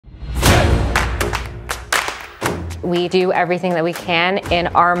We do everything that we can in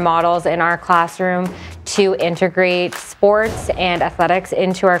our models in our classroom to integrate sports and athletics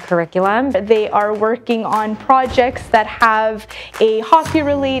into our curriculum. They are working on projects that have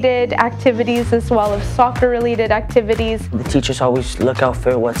hockey-related activities as well as soccer-related activities. The teachers always look out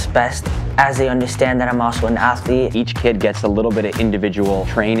for what's best as they understand that I'm also an athlete. Each kid gets a little bit of individual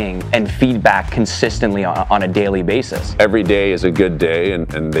training and feedback consistently on a daily basis. Every day is a good day,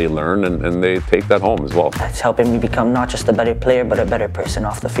 and they learn and they take that home as well. It's helping me become not just a better player, but a better person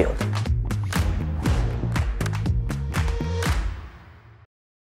off the field.